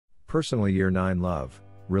Personal Year 9 Love,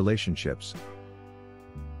 Relationships.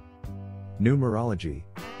 Numerology,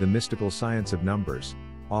 the mystical science of numbers,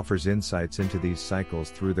 offers insights into these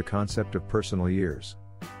cycles through the concept of personal years.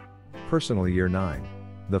 Personal Year 9,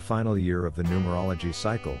 the final year of the numerology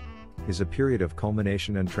cycle, is a period of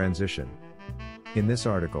culmination and transition. In this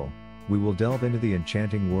article, we will delve into the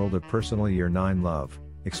enchanting world of Personal Year 9 Love,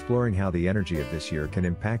 exploring how the energy of this year can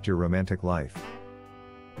impact your romantic life.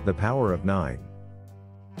 The power of 9.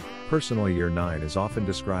 Personal Year 9 is often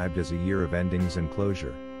described as a year of endings and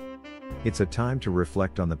closure. It's a time to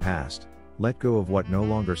reflect on the past, let go of what no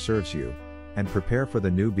longer serves you, and prepare for the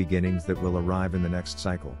new beginnings that will arrive in the next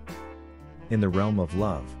cycle. In the realm of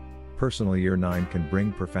love, Personal Year 9 can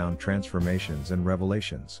bring profound transformations and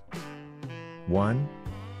revelations. 1.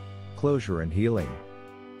 Closure and healing.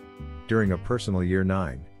 During a Personal Year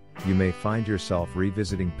 9, you may find yourself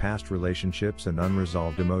revisiting past relationships and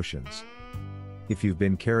unresolved emotions. If you've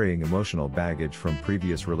been carrying emotional baggage from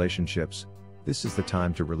previous relationships, this is the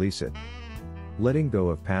time to release it. Letting go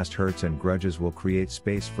of past hurts and grudges will create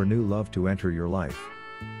space for new love to enter your life.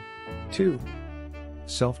 2.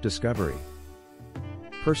 Self-discovery.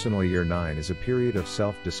 Personal Year 9 is a period of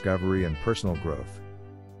self-discovery and personal growth.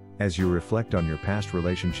 As you reflect on your past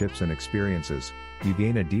relationships and experiences, you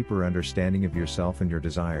gain a deeper understanding of yourself and your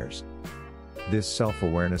desires. This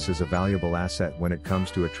self-awareness is a valuable asset when it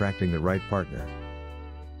comes to attracting the right partner.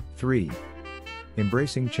 3.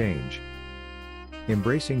 Embracing change.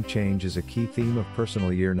 Embracing change is a key theme of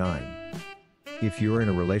Personal Year 9. If you're in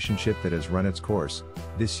a relationship that has run its course,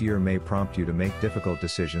 this year may prompt you to make difficult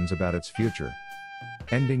decisions about its future.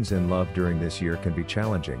 Endings in love during this year can be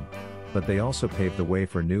challenging, but they also pave the way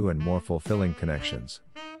for new and more fulfilling connections.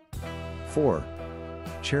 4.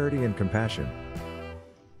 Charity and compassion.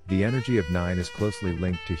 The energy of 9 is closely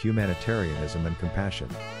linked to humanitarianism and compassion.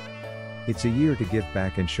 It's a year to give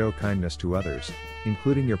back and show kindness to others,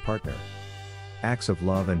 including your partner. Acts of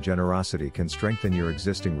love and generosity can strengthen your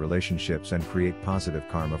existing relationships and create positive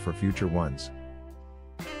karma for future ones.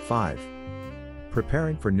 5.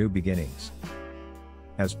 Preparing for new beginnings.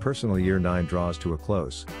 As Personal Year 9 draws to a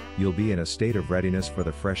close, you'll be in a state of readiness for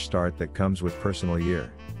the fresh start that comes with Personal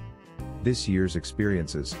Year. This year's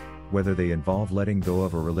experiences, whether they involve letting go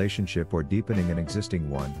of a relationship or deepening an existing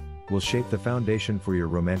one, will shape the foundation for your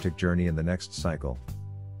romantic journey in the next cycle.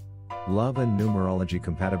 Love and numerology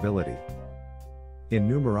compatibility. In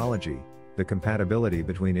numerology, the compatibility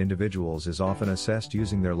between individuals is often assessed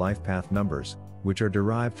using their life path numbers, which are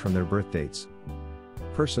derived from their birth dates.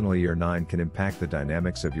 Personal Year 9 can impact the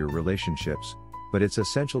dynamics of your relationships, but it's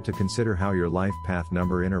essential to consider how your life path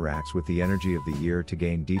number interacts with the energy of the year to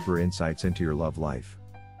gain deeper insights into your love life.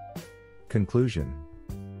 Conclusion.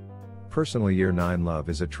 Personal Year 9 Love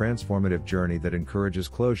is a transformative journey that encourages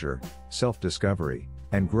closure, self-discovery,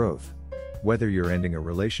 and growth. Whether you're ending a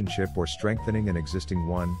relationship or strengthening an existing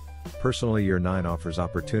one, Personal Year 9 offers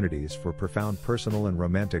opportunities for profound personal and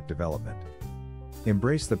romantic development.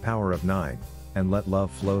 Embrace the power of 9, and let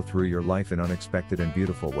love flow through your life in unexpected and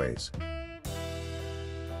beautiful ways.